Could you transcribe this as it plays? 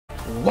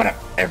What up,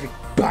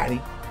 everybody?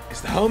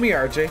 It's the homie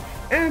RJ,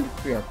 and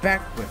we are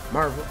back with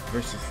Marvel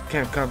vs.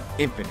 Capcom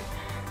Infinite.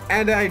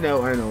 And I know,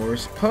 we're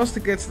supposed to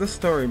get to the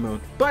story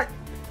mode, but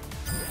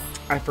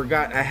I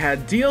forgot I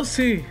had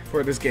DLC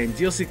for this game,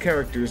 DLC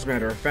characters,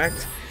 matter of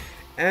fact.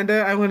 And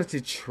I wanted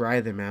to try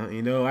them out,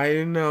 you know.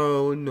 I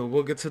know,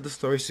 we'll get to the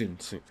story soon.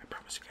 I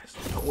promise you guys,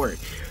 don't worry.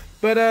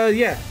 But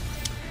yeah,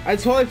 I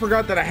totally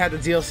forgot that I had the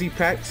DLC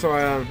pack, so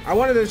I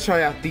wanted to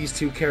try out these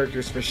two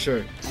characters for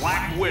sure.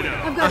 Black Widow.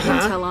 I've got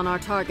intel on our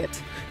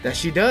target. That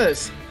she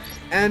does.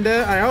 And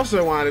I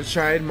also wanted to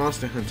try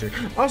Monster Hunter.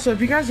 Also, if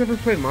you guys ever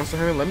played Monster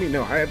Hunter, let me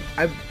know.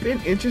 I've been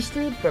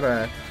interested, but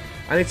I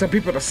need some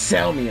people to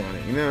sell me on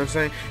it, you know what I'm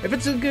saying? If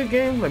it's a good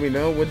game, let me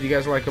know what you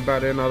guys like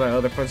about it and all that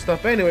other fun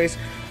stuff. Anyways,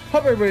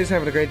 hope everybody's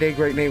having a great day,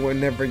 great night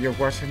whenever you're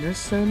watching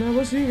this, and I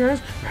will see you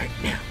guys right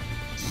now.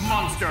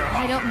 Monster Hunter.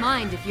 I don't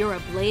mind if you're a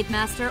blade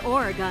master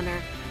or a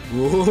gunner.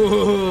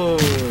 Whoa.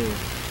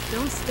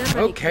 Don't step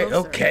any closer,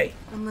 Okay.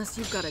 unless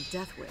you've got a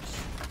death wish.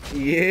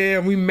 Yeah,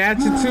 we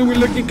matching too. We're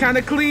looking kind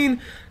of clean.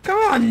 Come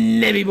on,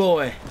 Navy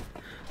boy.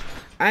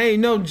 I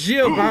ain't no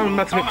Jill, but I'm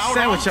about to make a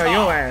sandwich on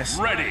your ass.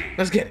 Ready.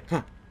 Let's get it.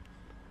 Huh.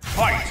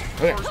 Fight.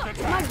 Okay.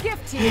 My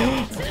gift to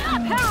you,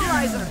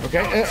 Paralyzer.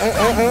 Okay.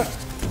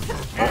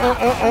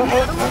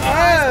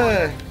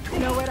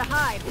 Nowhere to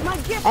hide. My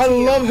gift I to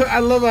you. love her. I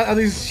love how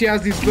she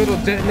has these little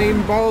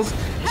detonating balls.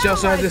 She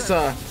also has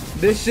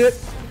this shit.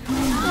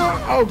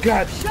 Oh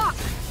God. Shock.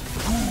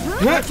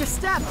 Watch your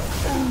step.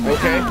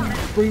 Okay.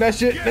 Bring that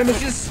shit.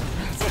 Nemesis.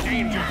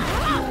 Danger.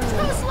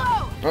 Too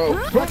slow.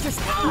 Oh. Watch your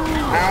step.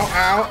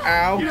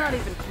 Ow. Not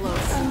even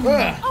close.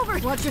 Over.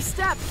 Watch your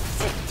step.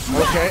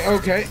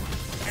 Okay.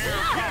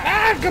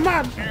 Ah, come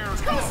on.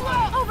 Too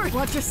slow. Over.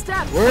 Watch your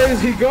step. Where is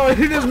he going?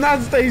 He does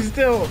not stay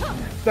still.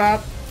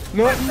 Stop.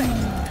 No.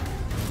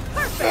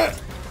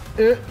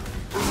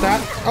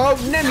 Stop. Oh,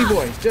 Navy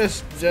boy.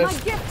 Just. My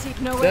gift to you.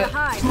 Nowhere to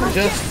hide. My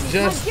gift to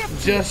you.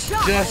 Just.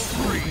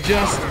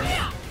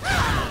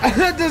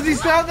 Does he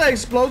still have the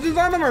explosions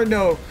on him or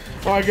no?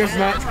 Oh, I guess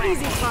not.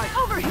 Easy part.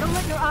 Over. Don't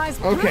let your eyes.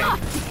 Okay.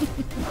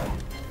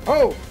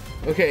 Oh.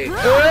 Okay.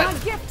 My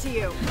gift to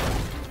you.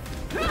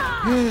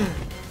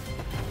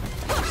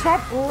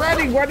 Stop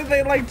running. Why do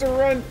they like to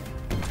run?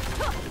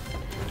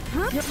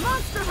 You're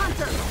Monster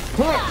Hunter.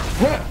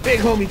 Big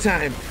homie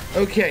time.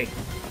 Okay.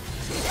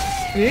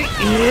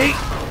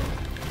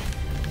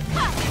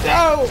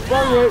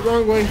 Oh,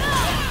 wrong way.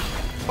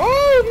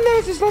 Oh,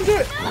 no, just don't do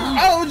it.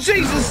 Oh,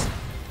 Jesus.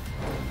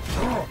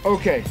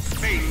 Okay.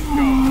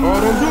 Oh,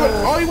 don't do it.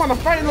 Oh, you want to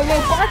fight in the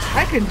low box?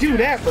 I can do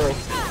that, bro.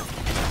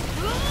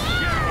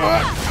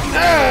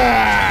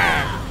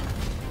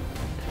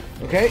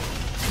 Okay.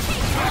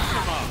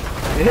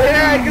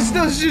 Yeah, I can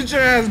still shoot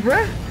your ass,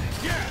 bruh.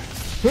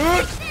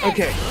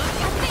 Okay.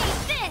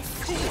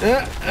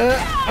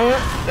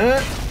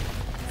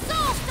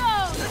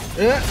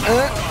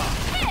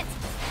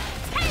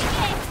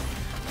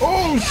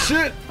 Oh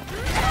shit!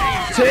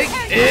 Take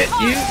it,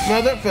 you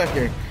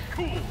motherfucker!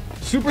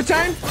 Super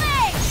time?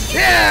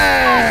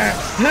 Yeah!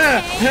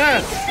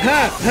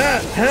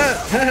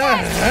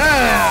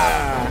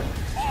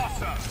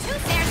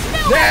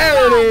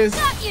 There it is!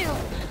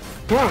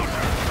 Come on,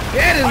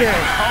 get in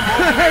there!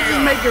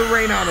 Just make it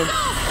rain on him.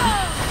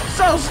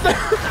 Soul stun!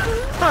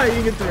 Oh,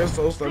 you can throw a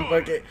soul stun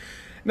bucket.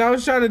 Now I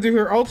was trying to do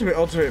her ultimate,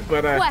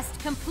 but Quest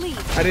complete.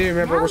 I didn't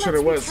remember which one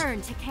it was.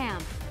 Return to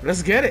camp.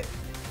 Let's get it.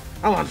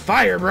 I'm on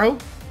fire, bro.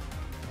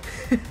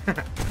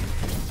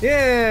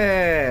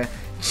 Yeah.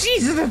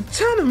 Jesus, a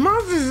ton of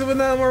monsters when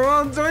we're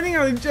all joining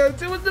on each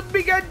other. What's the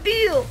big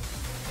deal?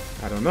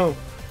 I don't know.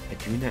 I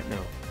do not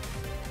know.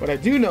 What I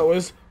do know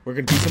is we're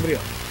gonna beat somebody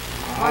up.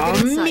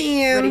 Oh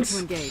man. Ready to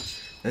engage.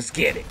 Let's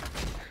get it.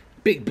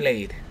 Big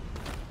blade.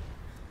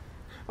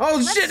 Oh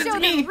shit, it's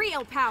me!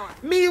 Real power.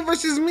 Me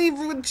versus me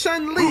with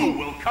Chun-Li. Who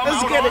will come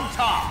Let's out get on it.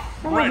 top?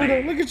 Oh my Ready.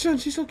 God, look at Chun,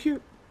 she's so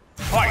cute.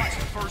 Fight.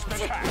 First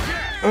attack.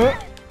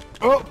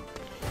 Oh.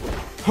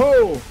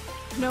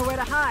 Nowhere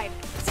to hide.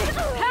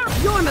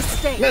 Your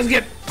mistake. Let's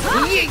get.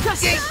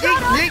 Just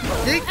shut up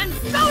and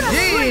go to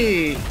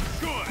sleep.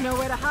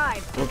 Nowhere to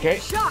hide. Okay.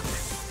 Shock.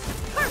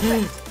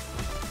 Perfect.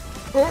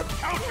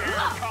 Counter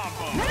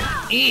combo.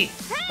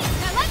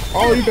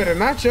 Oh, you better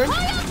not, Chun.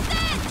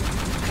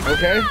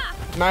 Okay.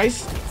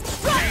 Nice.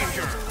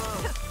 Danger.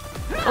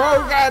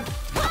 Oh God.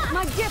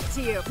 My gift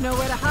to you.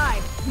 Nowhere to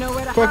hide.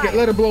 Nowhere to Fuck hide. it,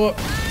 let it blow up.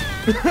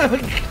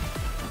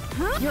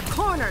 You're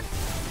cornered.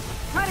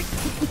 Try to.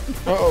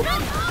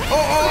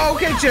 Oh,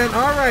 okay, Chun.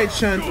 All right,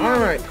 Chun. All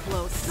right.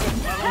 Close.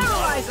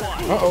 Paralyzer.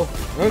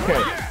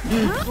 Okay.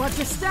 Watch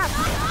your step.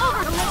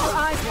 Over. Don't let your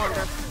eyes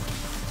wander.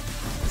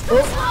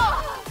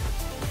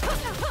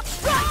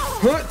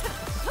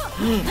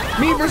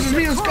 Me versus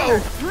me. Let's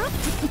go.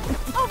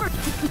 Over.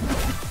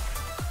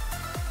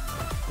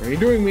 What are you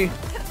doing, me?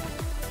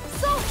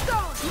 Soul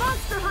Stone.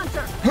 Monster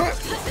Hunter.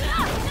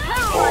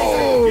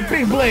 Oh,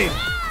 big blade.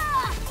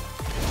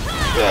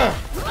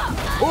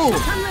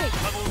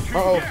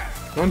 Oh.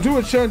 Don't do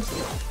it, Chun.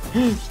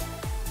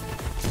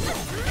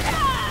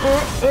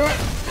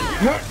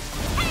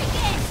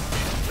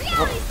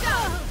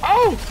 Oh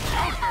Oh!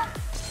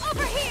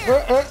 Over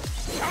here!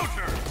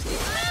 Counter.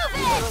 Move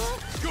it!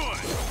 Good.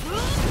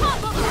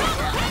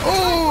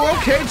 Oh,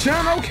 okay,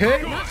 John, okay.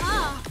 Soul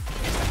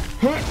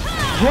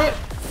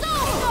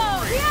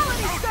Stone!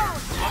 Reality Stone!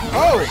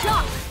 Oh!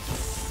 Shock!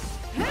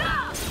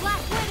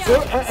 Black Widow!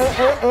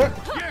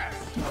 Yes.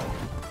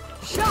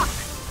 Shock!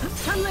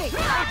 Chun-Li!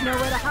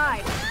 Nowhere to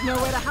hide!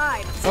 Nowhere to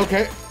hide!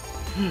 Okay.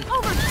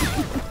 Over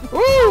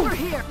Woo!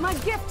 here! My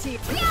gift to you!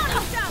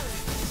 Reality Stone!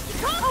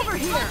 Over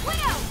here!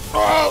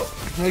 Oh!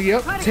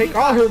 Yep, take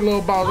all her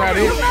little balls out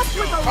of You here. messed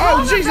with the Oh,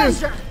 wrong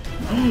Jesus! Avenger.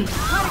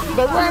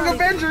 The wrong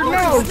Avenger,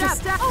 no! Over here!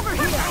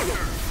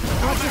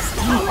 Watch your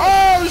step.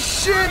 Oh,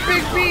 shit,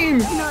 big beam!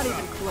 Not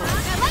even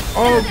close.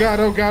 Oh, God,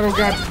 oh, God, oh,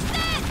 God.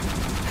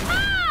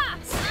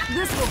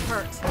 This will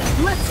hurt.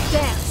 Let's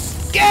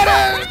dance. Get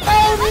her!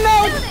 Oh,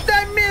 no! I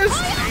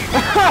missed!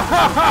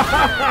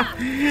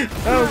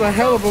 That was a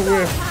hell of a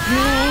whiff.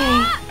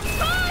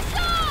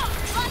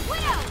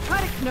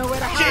 Nowhere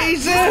to hide.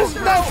 Jesus!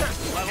 No!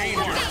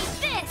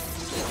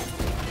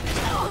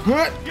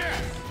 What?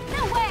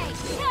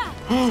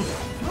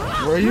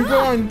 Where are you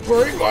going?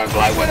 Where are you going?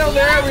 Black Widow,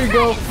 there we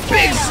go.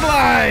 Big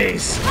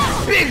slice!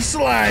 Big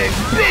slice!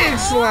 Big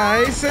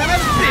slice! And a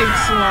big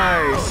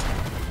slice!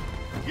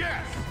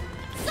 Yes.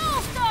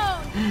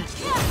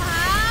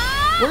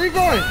 Where are you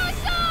going?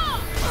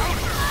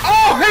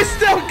 Oh, I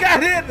still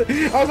got it!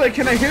 I was like,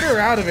 can I hit her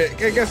out of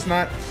it? I guess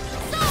not.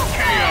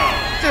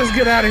 Just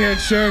get out of here,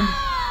 Chum.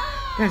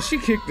 Man, she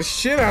kicked the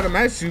shit out of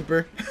my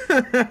super.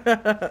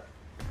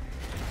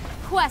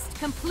 Quest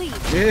complete.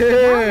 Now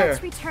Yeah.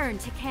 let's return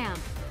to camp.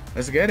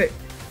 Let's get it.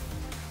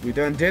 We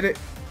done did it.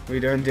 We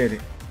done did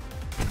it.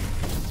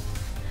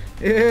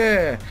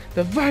 Yeah.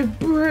 The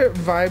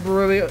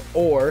vibratory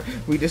ore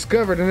we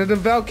discovered in the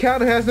devout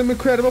counter has some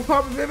incredible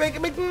power to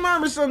make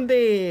mama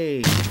someday.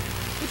 We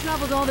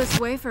traveled all this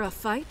way for a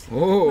fight?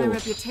 Oh. My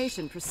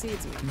reputation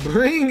precedes me.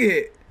 Bring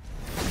it.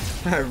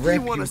 My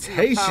You want to see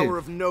the power reputation.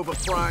 of Nova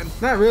Prime?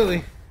 Not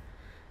really.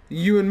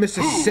 You and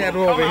Mr.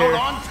 Saddle over Come here.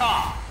 out on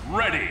top.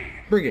 Ready.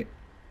 Bring it.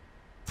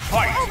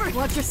 Fight.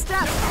 Watch your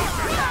step.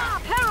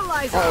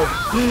 Paralyzer.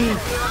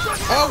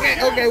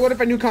 Uh-oh. Okay, what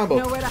if I new combo?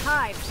 Nowhere to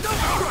hide.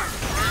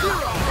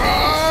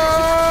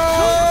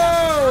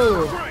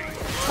 Oh!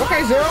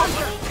 Okay, Zero.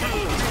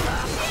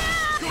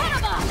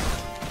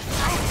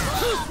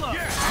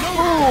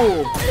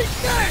 Ooh.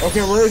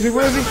 Okay, where is he?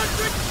 Where is he?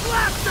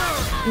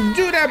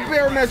 Do that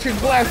barometric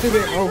blast of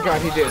it. Oh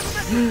god, he did.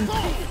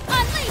 Unleash the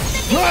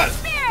Huh. demon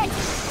spirit.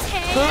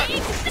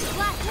 Take the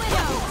Black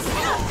Widow.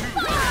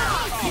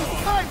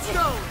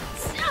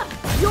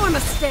 Your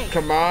mistake.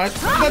 Come on.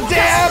 The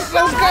dance,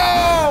 let's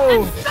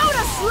go! Go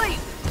to sleep.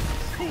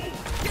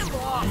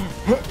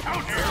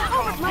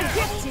 Oh, my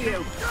gift to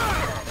you.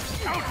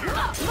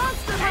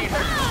 Monster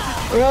Hunter.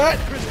 What?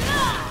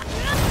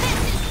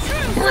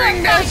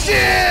 Bring that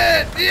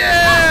shit!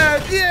 Yeah!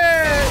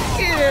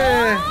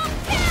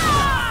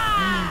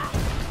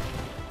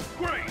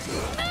 Great.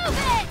 Move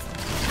it.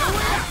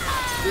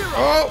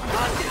 Oh!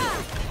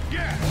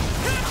 Yes.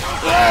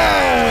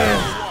 Ah!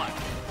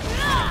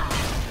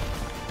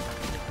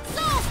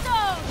 Soul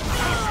Stone.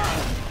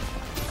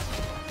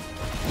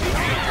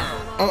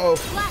 Uh-oh.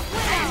 Black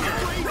Widow.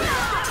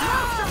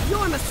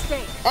 Your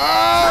mistake.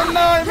 Oh,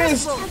 no, I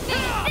missed!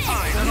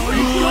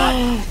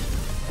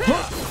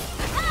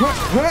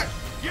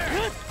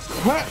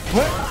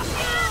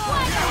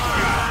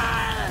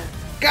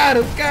 Got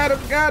him!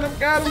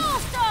 Soul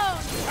Stone.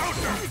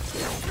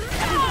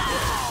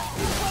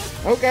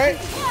 Okay.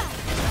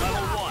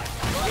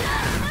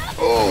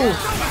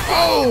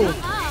 Oh!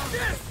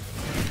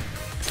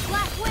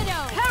 Black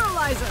Widow.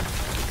 Paralyzer.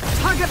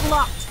 Target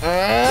locked.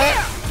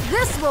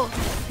 This will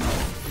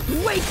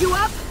wake you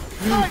up.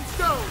 Time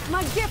Stone.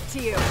 My gift to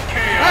you.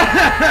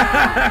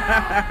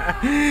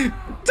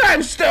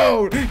 Time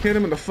Stone! Hit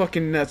him in the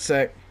fucking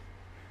nutsack.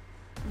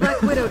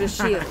 Black Widow to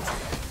shield.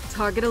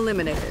 Target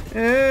eliminated.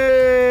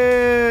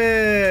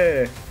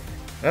 Hey!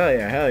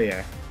 Hell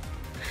yeah.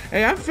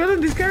 Hey, I'm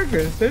feeling these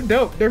characters. They're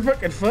dope. They're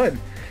fucking fun.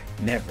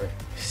 Never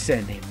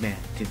send a man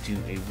to do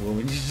a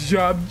woman's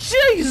job.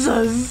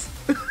 Jesus!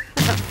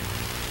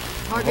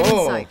 Target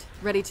in sight.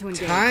 Ready to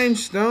engage. Time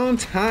Stone.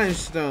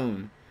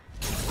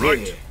 Right,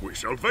 Yeah. we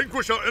shall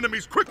vanquish our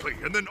enemies quickly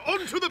and then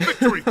on to the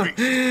victory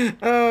feast.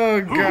 Oh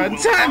god, will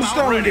Time come out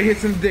Stone to ready? hit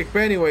some dick.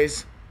 But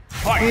anyways,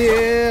 Fight.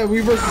 yeah, we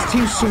versus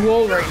Team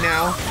Swole right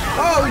now.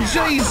 Oh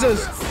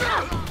Jesus!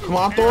 Come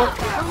on, Thor.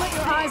 Don't let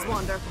your eyes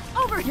wander.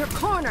 Over your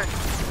corner.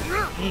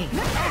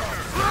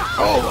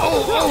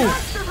 Oh!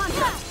 Monster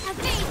Hunter.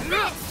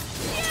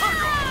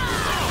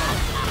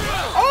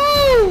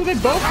 Oh! They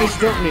both just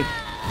jumped me.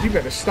 You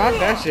better stop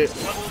that shit.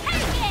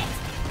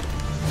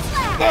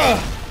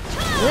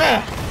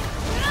 Yeah.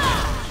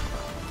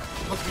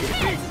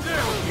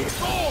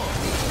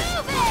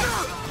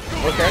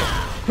 Okay.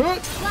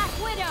 Black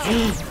Widow.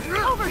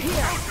 Over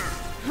here.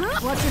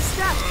 Watch your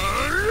step.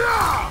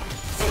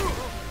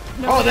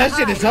 Oh, that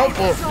shit is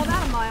helpful. I saw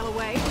that a mile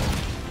away.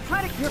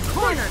 Try to your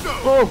corner.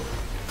 Oh!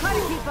 Try to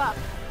keep up.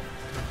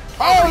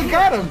 Oh, he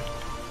got him!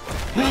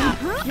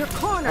 You're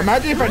cornered.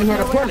 Imagine if I knew how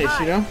to punish,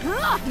 you know?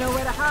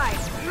 Nowhere to hide.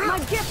 My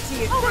gift to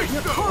you.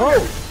 You're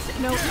cornered.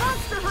 No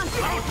monster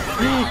hunter.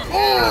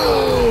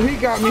 Oh, he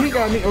got me. He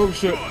got me. Oh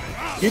shit.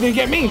 He didn't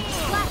get me.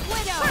 Black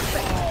Widow.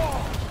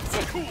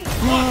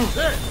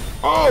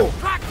 Oh.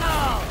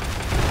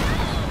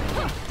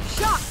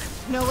 Shock.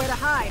 Nowhere to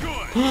hide.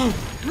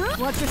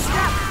 Watch your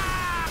step.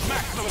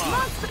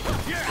 Monster.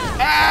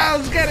 Ah,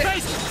 let's get it.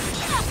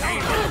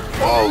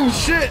 Oh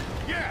shit.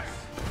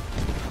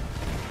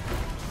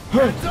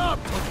 Heads up!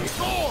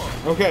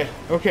 Okay,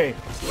 okay.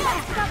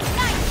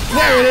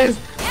 There it is.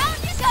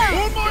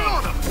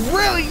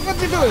 Really?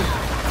 What's he doing?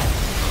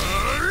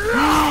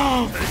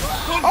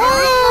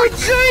 Oh,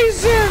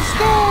 Jesus,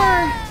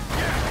 Thor!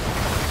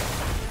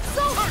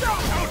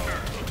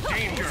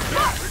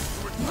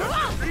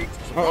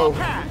 Uh-oh.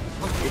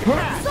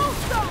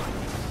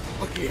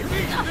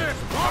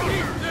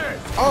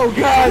 Oh,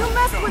 God.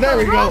 There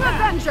we go.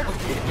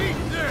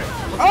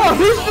 Oh,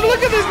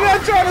 look at this man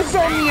trying to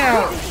sort me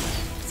out.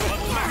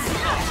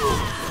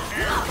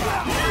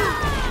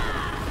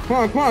 Come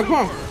on, come on, come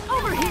on.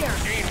 Over here.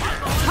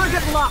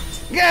 Target locked.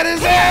 Get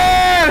his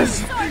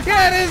ass!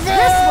 Get his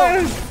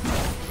ass!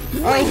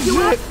 Oh,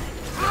 shit.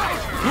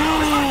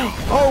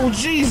 Oh,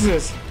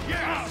 Jesus.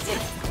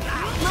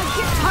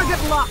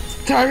 Target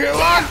locked. Target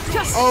locked.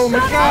 Just Oh, my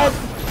God.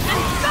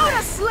 And go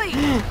to sleep.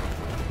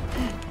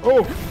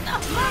 Oh.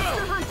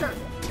 Monster hunter.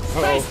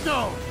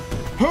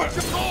 Uh-oh.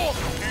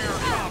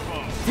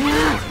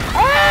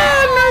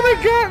 Ah, no, they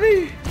got me.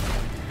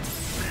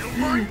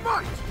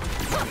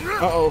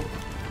 Uh-oh.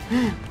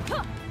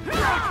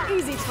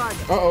 Easy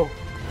target. Uh-oh.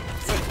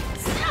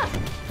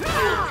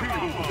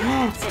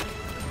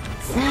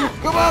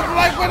 Come on,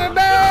 Black Widow,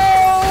 no!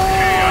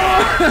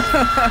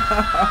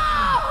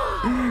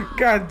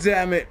 God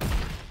damn it.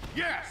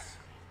 Yes!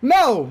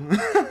 No!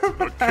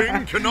 The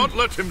king cannot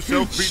let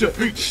himself be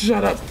defeated.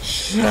 Shut up.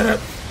 Shut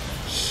up.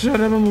 Shut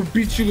up, I'm gonna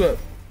beat you up.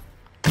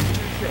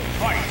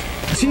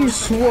 Team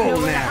Swole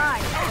now.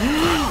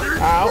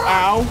 Ow,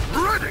 ow.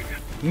 Ready!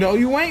 No,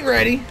 you ain't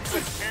ready.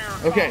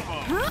 Okay.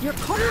 You're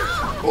cornered.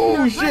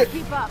 Oh, shit.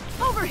 Keep up.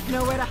 Over.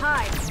 Nowhere to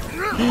hide.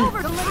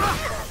 Over. Deliver.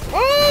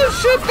 Oh,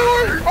 shit,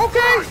 Thor.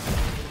 Okay.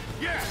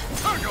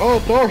 Oh,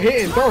 Thor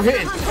hitting. Thor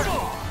hitting.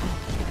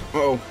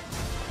 Uh-oh.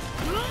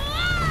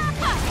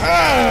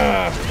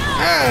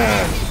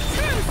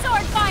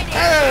 Sword fighting.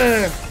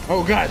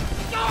 Oh, God.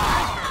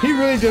 He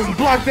really just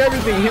blocked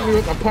everything. Hit me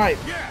with a pipe.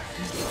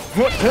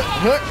 Hut, hut,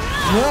 hut.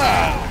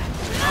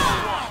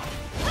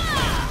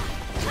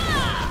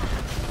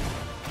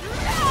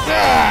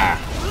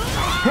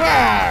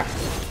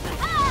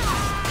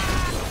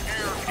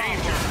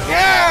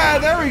 Yeah,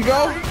 there we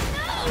go.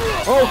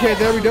 Okay,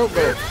 there we don't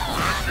go.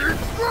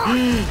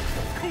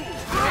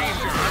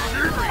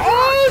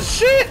 Oh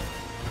shit!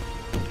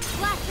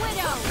 Black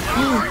Widow.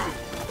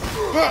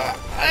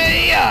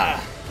 Yeah.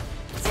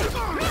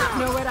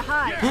 Nowhere to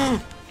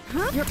hide.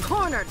 You're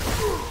cornered.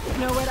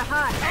 Nowhere to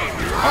hide.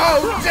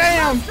 Oh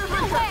damn!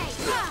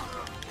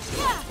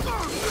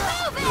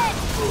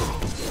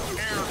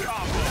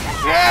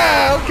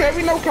 Yeah, okay,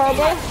 we know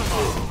combo.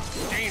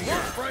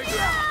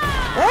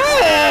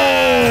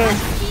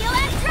 Steel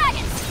and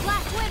dragons.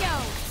 Black Widow.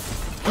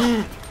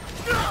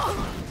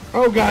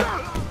 Oh god.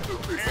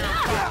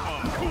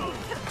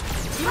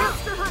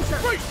 Monster hunter.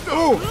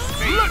 Oh.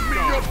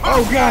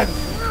 Oh god.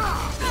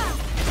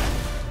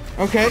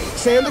 Okay,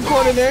 stay in the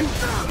corner then.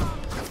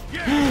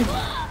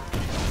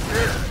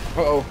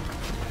 Uh-oh.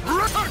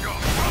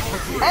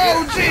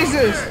 Oh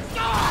Jesus!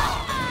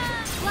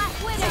 Black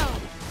Widow.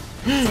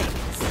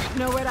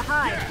 Nowhere to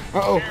hide.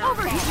 Uh-oh.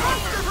 Over here.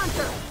 Monster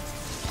hunter.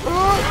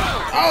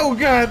 Oh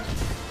god.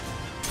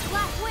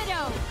 Black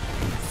Widow.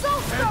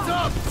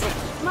 Soulstone.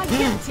 My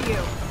gift to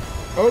you.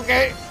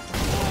 Okay.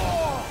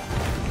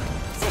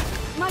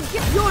 My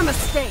gift. Your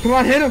mistake. Come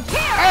on, hit him. Go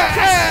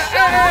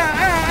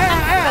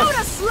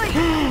to sleep.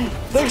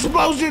 The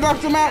explosion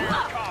knocked him out.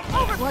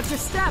 Over. Watch your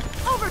step.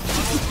 Over.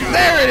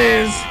 There it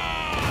is.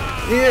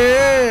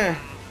 Yeah.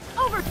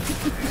 Over.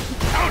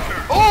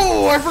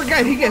 Oh, I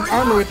forgot he gets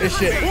armor with this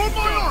shit.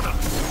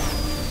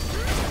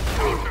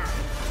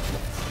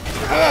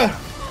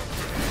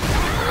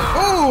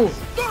 Oh.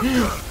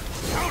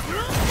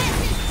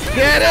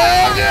 Get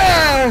up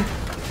there.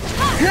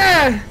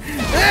 Yeah.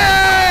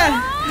 Yeah.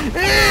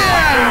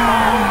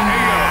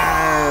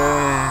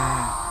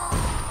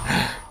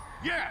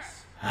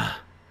 Yes!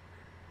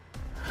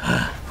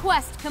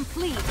 Quest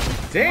complete.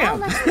 Damn.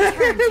 Now let's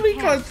return to We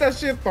camp. clutched that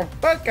shit the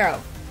fuck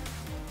out.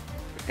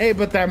 Hey,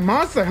 but that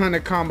Monster Hunter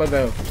combo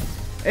though.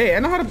 Hey, I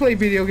know how to play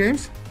video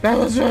games. That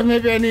was what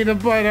maybe I need to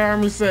buy the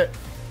armor set.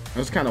 That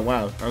was kind of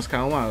wild. That was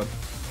kind of wild.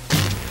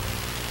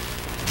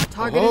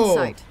 Target in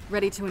sight.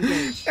 Ready to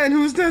engage. And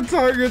who's that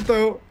target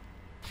though?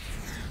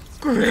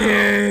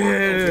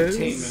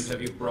 Chris.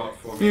 Have you brought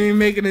for You ain't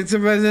making it to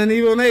Resident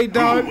Evil 8,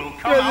 dog. will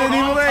come Resident out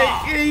Evil on 8.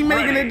 top? You ain't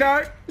making Ready. it,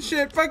 dog.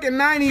 Shit, fucking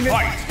 9 even.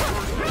 Fight!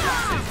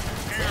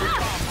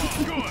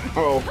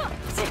 Uh-oh.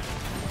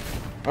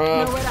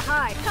 Nowhere to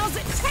hide. How's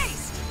it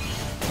taste?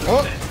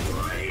 Oh.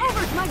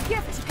 Over. My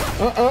gift.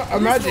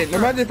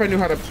 Imagine if I knew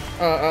how to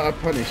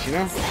punish, you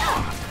know?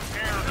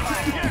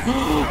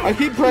 I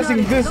keep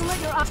pressing this.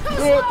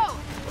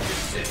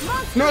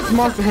 No, it's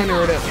Monster Hunter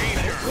or whatever.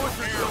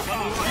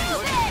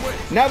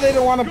 Now they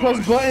don't want to press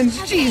buttons.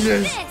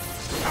 Jesus.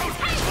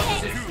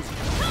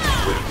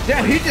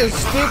 Yeah, he just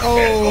stood.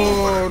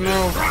 Oh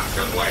no.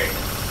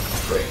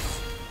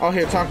 All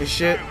here talking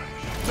shit.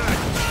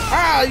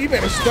 Ah, you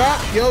better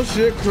stop. Yo,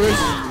 shit, Chris.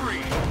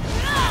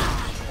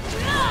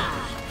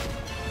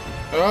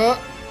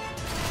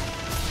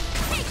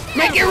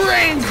 Make it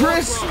rain,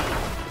 Chris.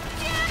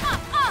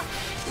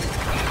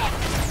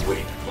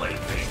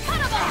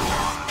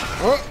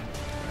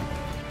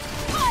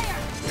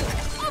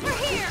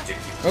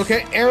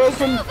 Okay, arrows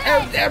from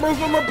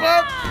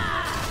above.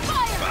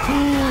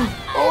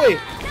 Oi!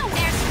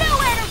 There's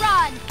nowhere to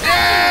run.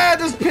 Ah,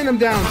 just pin him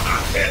down.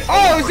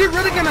 Oh, is he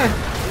really gonna?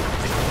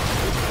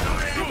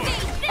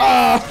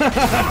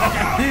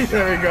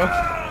 There we go.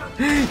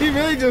 He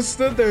really just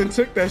stood there and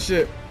took that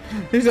shit.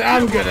 He said,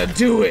 "I'm gonna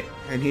do it,"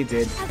 and he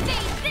did.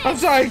 I'm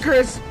sorry,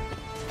 Chris.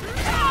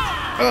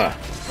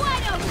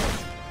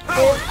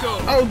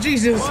 Oh,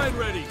 Jesus.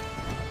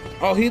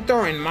 Oh, he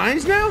throwing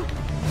mines now?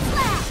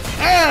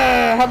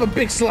 Ah, have a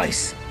big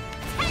slice.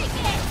 Ow,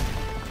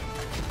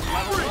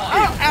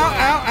 ow,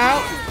 ow,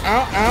 ow,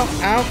 ow, ow,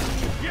 ow.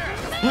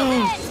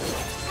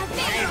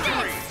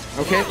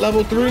 Okay,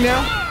 level 3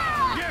 now.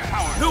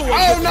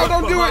 Oh no,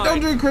 don't do it,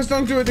 don't do it, Chris,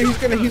 don't do it. He's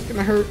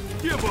gonna hurt.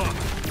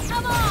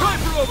 Time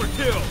for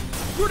overkill.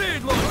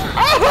 Grenade launcher.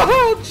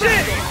 Oh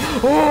shit!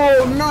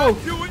 Oh no!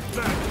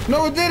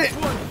 No, it did it.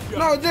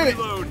 No, it did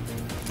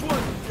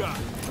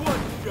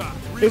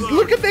it.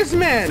 Look at this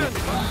man.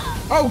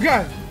 Oh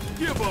god.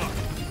 Give up.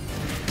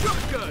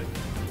 Shotgun.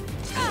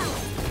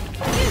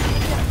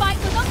 Fight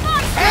with a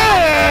monster.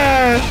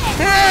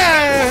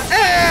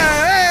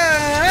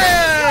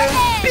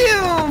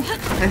 Boom!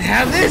 And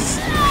have this.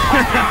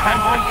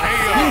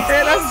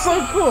 Yeah, that's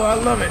so cool. I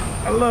love it.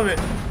 I love it.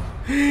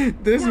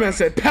 This man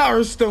said,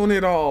 "Power Stone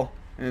it all,"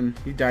 and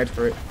he died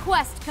for it.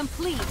 Quest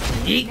complete.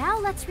 Yeet. Now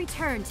let's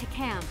return to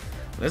camp.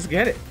 Let's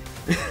get it.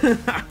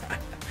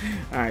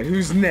 All right,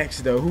 who's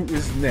next though? Who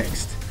is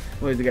next?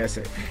 What did the guy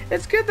say?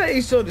 It's good that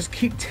you still just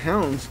keep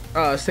towns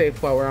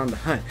safe while we're on the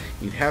hunt.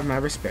 You'd have my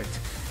respect.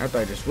 After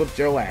I just whooped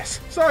your ass.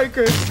 Sorry,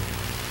 Chris.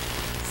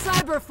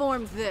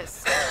 Cyberformed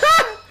this.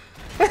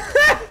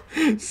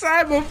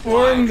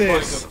 Cyberform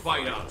this. To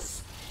fight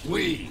us.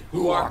 We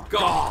who are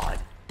God.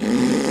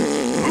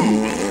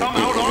 Come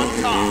out on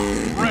top.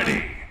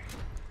 Ready.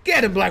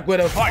 Get it, Black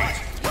Widow. Fight.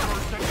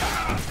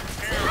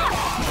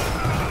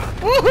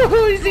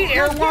 Woohoo! You see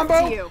air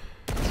wombo?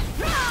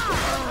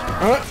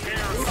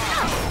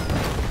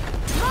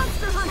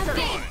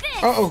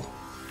 Uh-oh.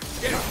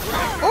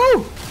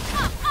 Oh!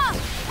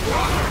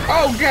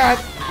 Oh, God.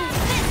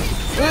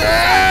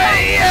 Yeah!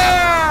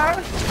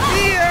 Yeah!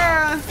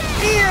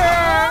 Yeah!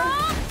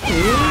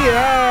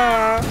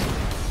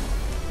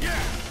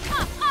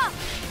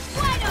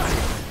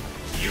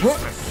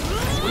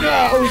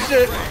 Oh,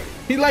 shit.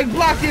 He like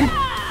blocking.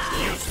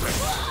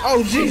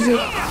 Oh, Jesus.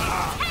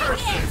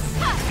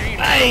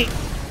 Hey.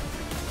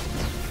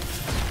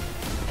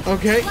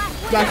 Okay.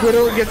 Black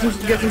Widow, get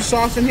some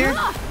sauce in here.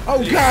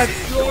 Oh, God.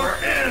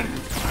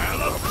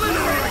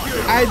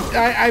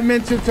 I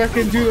meant to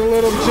fucking do the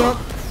little jump.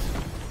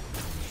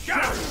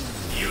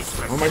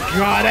 Oh my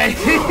God! I'm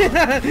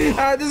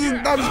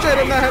straight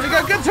up not having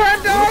a good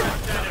time, dog.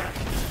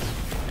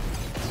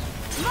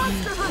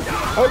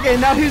 Okay,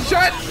 now he's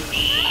shot.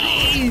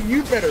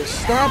 You better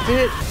stop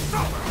it.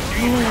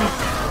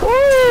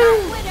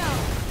 Woo.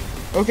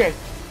 Okay.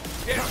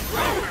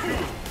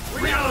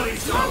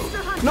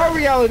 No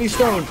reality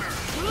stone.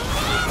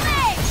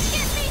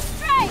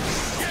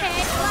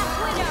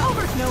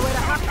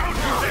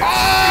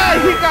 Ah,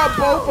 he got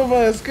both of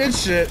us. Good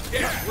shit.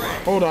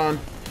 Hold on.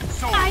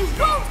 I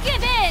won't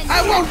give in.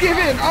 I won't give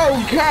in.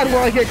 Oh God, will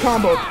I get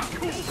comboed?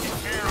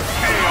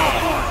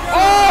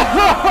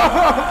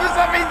 Oh, for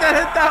some reason I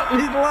thought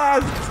we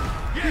lost.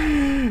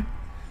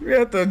 We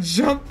have to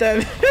jump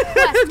that.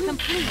 Quest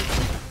complete.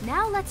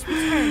 Now let's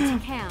return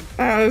to camp.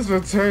 Let's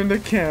return to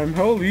camp.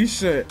 Holy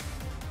shit.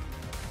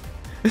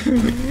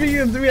 we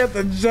have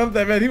to jump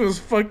that man. He was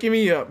fucking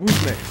me up.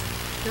 Who's next?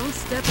 Don't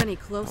step any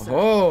closer.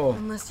 Oh.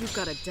 Unless you've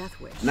got a death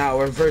wish. Now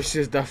we're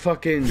versus the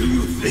fucking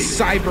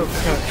cyber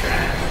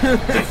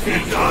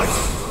cut.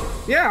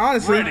 Yeah,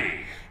 honestly. Ready.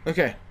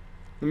 Okay.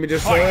 Let me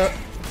just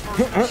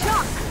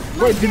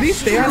Wait, did he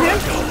stay on him?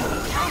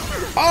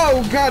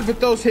 Oh God, but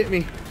those hit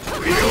me.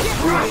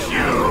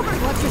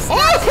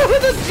 Oh,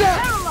 the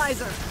jump!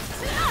 Paralyzer.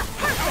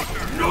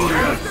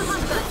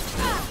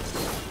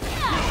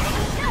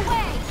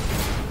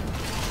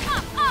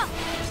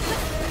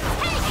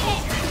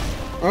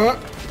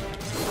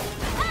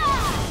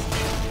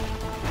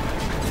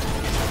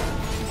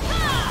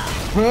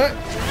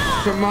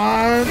 Come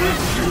on.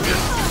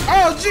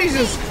 Oh,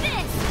 Jesus.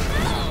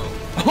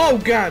 Oh,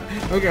 God.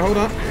 Okay, hold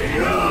on.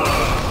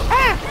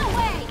 Ah!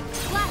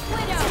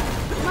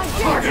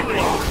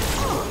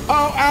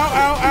 Oh, ow,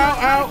 ow, ow,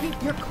 ow.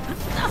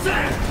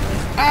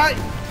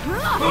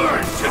 Burn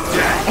to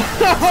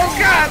death! Oh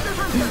God!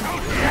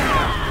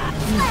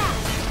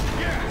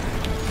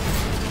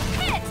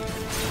 Hit!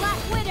 Black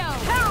Widow!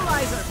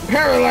 Paralyzer!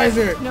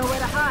 Paralyzer! Nowhere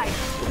to hide.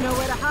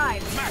 Nowhere to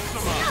hide.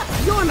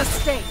 Your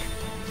mistake.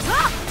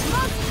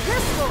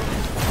 Pistol!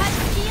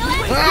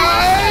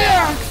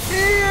 Yeah!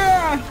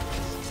 Yeah!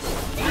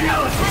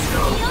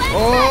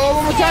 Oh,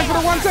 one more time for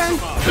the one time.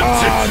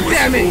 Oh,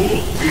 damn it!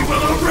 We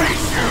will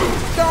erase you!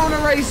 Don't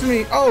erase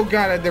me. Oh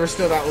God, there was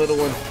still that little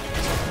one.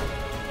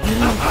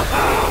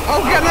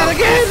 Oh God, not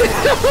again!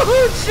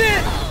 Oh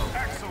shit!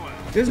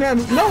 This man,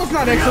 no, it's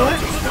not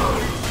excellent.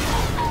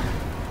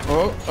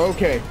 Oh,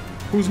 okay.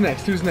 Who's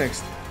next? Who's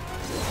next?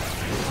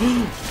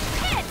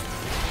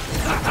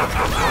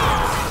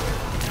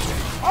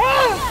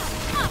 Oh!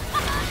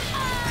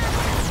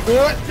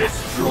 What?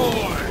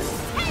 Destroy!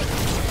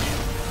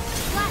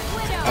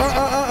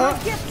 My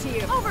gift to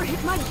you.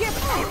 Overhit my gift.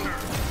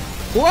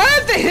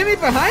 What? They hit me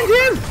behind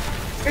him?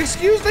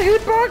 Excuse the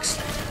hitbox?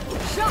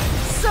 Shot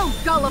so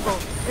gullible.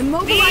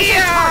 Immobilize your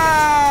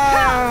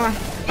Yeah!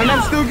 target. And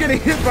I'm still getting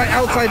hit by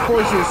outside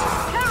forces.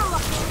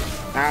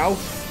 Ow.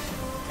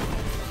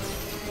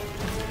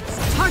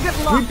 Target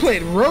We locked.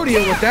 played rodeo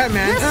with that,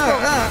 man.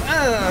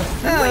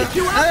 Wake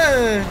you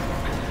up.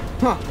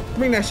 Huh.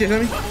 Bring that shit,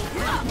 homie.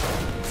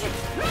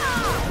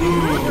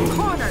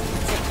 Cornered.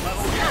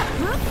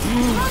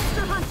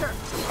 Monster Hunter.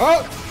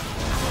 Oh!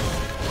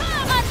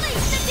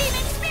 Unleash the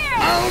demon spirit.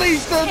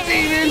 Unleash the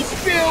demon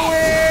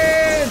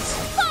spirits!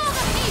 Fall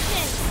to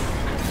pieces.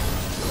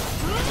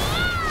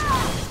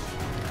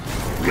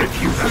 Rip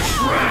you to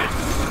shreds!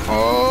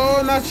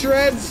 Oh, not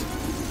shreds.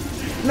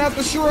 Not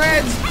the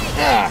shreds.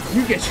 Ah,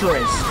 you get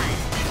shreds.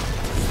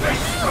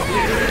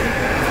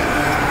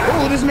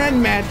 Oh, this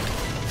man mad.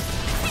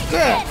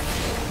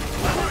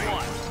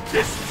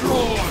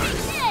 Destroy!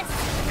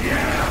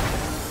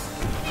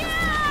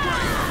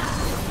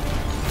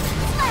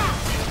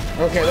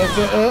 Okay, let's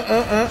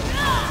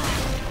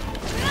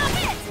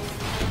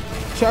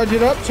charge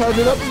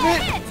it up a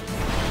bit.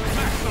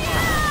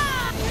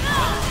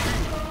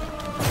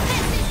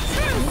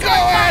 Go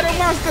at it,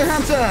 Monster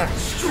Hunter!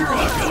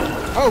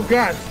 Oh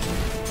God!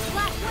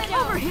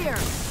 Over here.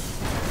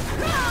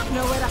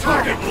 Nowhere to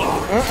Target hide.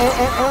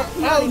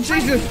 lock! Oh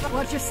Jesus!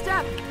 Watch your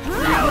step.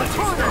 Reality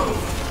stone!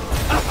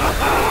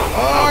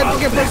 Oh, I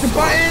think I pressed the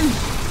button.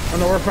 Oh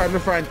no, we're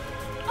fine.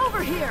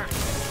 Over here.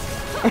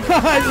 I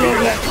love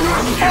that.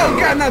 Oh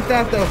God, not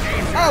that though.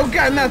 Oh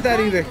God, not that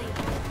either.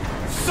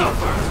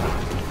 Suffer!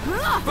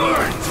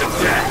 Burn to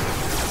death!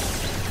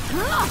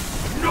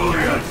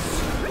 Annoyance!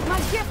 My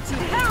gift to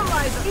you.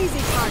 Paralyzer.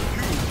 Easy target.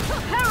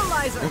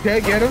 Paralyzer.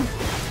 Okay, get him.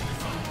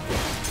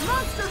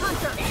 Monster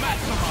Hunter.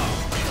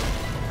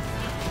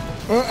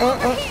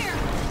 Here.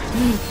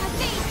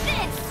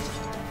 This.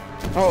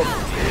 Oh.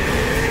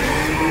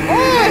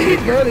 Oh, he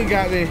barely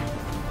got me.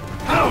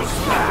 How's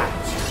that?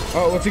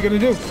 Oh, what's he gonna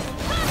do?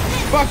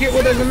 Fuck it,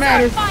 what doesn't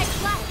matter?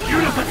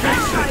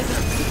 Unification!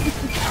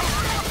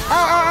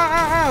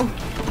 Ow.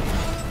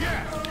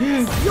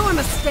 Your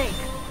mistake.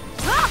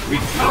 We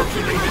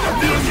calculated a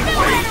million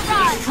ways to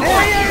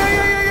destroy you!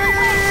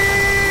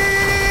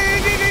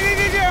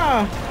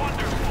 Yeah.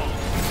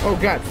 Oh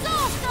God.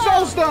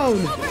 Soul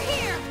Stone. Over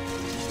here.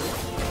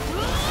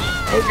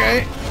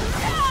 Okay.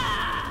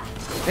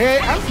 Hey,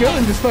 I'm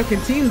killing this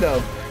fucking team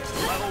though.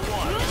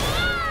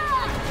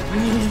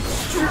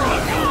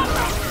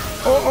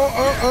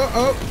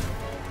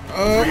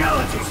 Oh.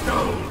 Reality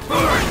stone!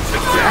 Burn to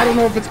death! I don't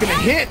know if it's gonna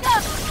hit.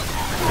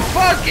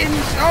 Fucking.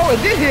 Oh,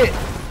 it did hit.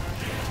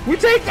 We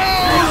take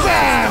those.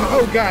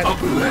 Oh God.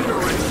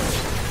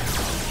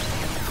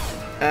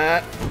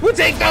 We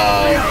take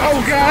those.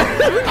 Oh God.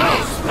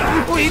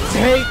 We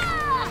take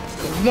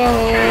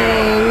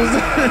those.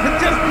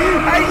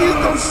 I used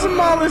the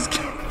smallest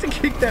kick to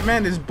kick that man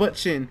in his butt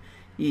chin.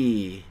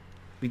 Yeah,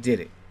 we did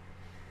it.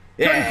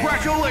 Yeah.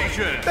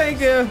 Congratulations! Thank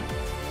you.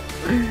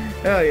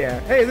 Hell yeah.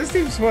 Hey, this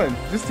team's fun.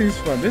 This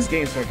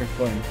game's fucking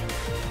fun.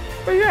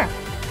 But yeah,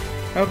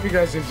 I hope you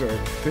guys enjoyed.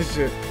 This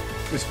shit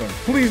is fun.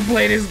 Please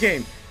play this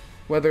game.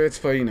 Whether it's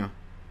for, the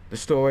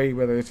story,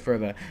 whether it's for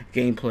the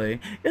gameplay.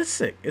 It's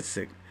sick. It's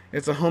a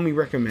homie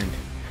recommend.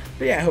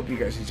 But yeah, I hope you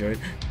guys enjoyed.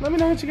 Let me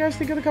know what you guys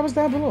think in the comments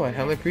down below. I'd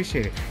hella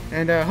appreciate it.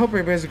 And hope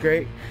everybody's a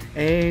great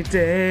day.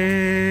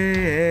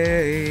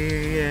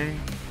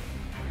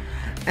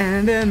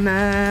 And a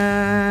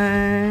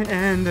night.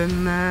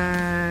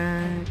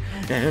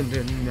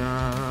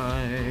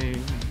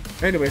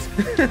 Anyways,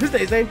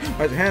 stay safe,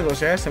 watch your hands,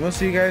 wash your ass, and we'll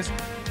see you guys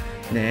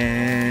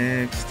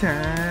next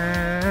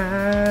time.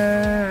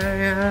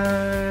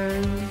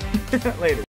 Later.